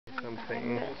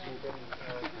something.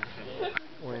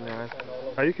 Why not?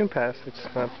 Oh, you can pass. It's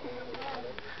not.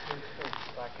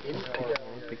 Take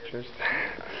more pictures.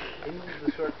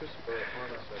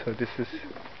 So this is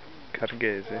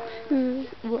Cargèse.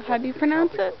 How do you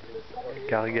pronounce it?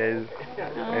 Cargèse,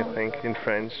 Oh. I think, in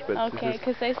French, but okay,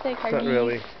 because they say Cargèse. not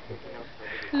really.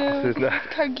 Hello, This is not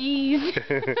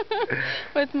Cargèse.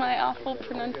 With my awful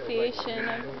pronunciation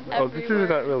of Oh, every this word. is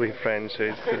not really French.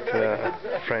 It's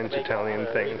a French-Italian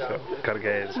thing, so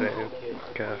Cargèse,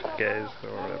 Cargèse,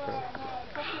 or whatever.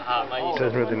 It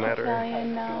doesn't really matter.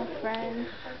 Italian, no, French.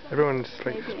 Everyone's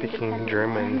like speaking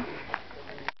German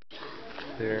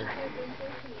there.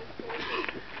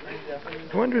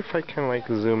 I wonder if I can like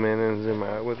zoom in and zoom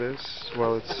out with this.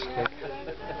 Well, it's like,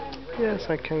 yes,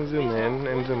 I can zoom in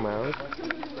and zoom out.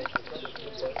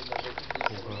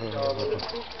 Whoa.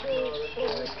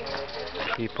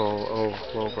 People all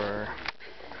over.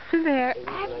 They're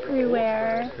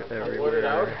everywhere. They're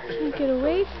everywhere. Can't get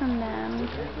away from them.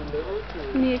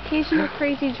 And the occasional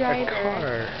crazy driver. A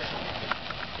car.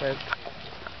 Let's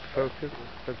focus.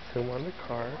 Let's zoom on the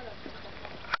car.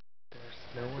 There's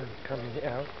no one coming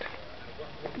out.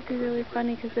 It'd be really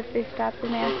funny because if they stopped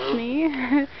and asked me,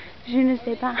 je ne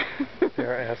sais pas.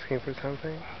 They're asking for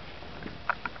something.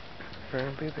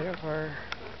 Apparently they are.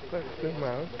 Let's zoom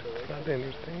out. It's not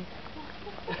interesting.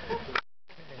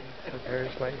 So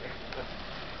there's like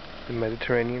the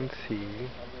Mediterranean Sea.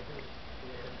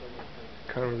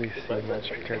 Can't really see much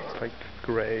because it's like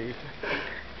gray.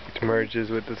 It merges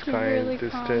with the sky really in the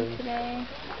distance. Today.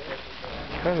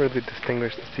 Can't really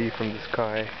distinguish the sea from the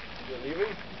sky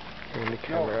in the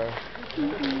camera.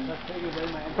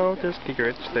 Oh, there's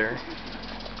Gigaretz there,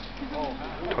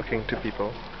 talking to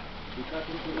people.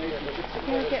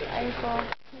 Look at Eiffel.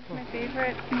 It's my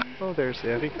favorite. Oh, there's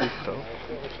Eric Christoph,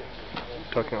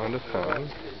 talking on the phone.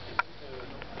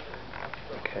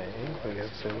 Okay, we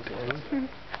have zoomed in.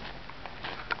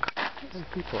 And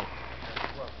people.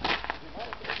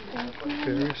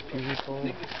 Various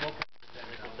people.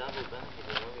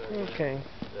 Okay.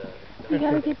 You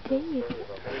gotta get Dave.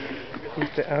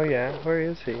 Oh yeah, where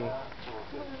is he?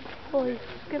 Well, he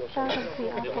skipped out of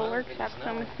the awful workshop, so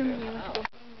I'm assuming he went to go.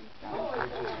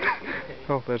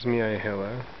 Oh, there's Mia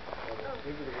Hela.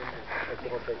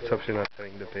 Let's hope she's not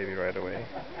having the baby right away.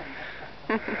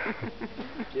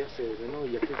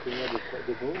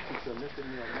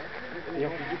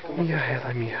 Mia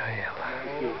Hela.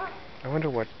 I wonder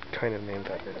what kind of name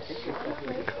that is.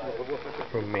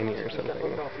 Like Romania or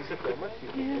something.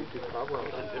 Yeah.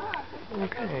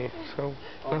 Okay, so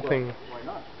nothing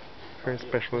very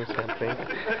special is happening.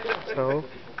 So,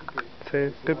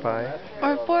 say goodbye.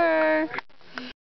 Au revoir.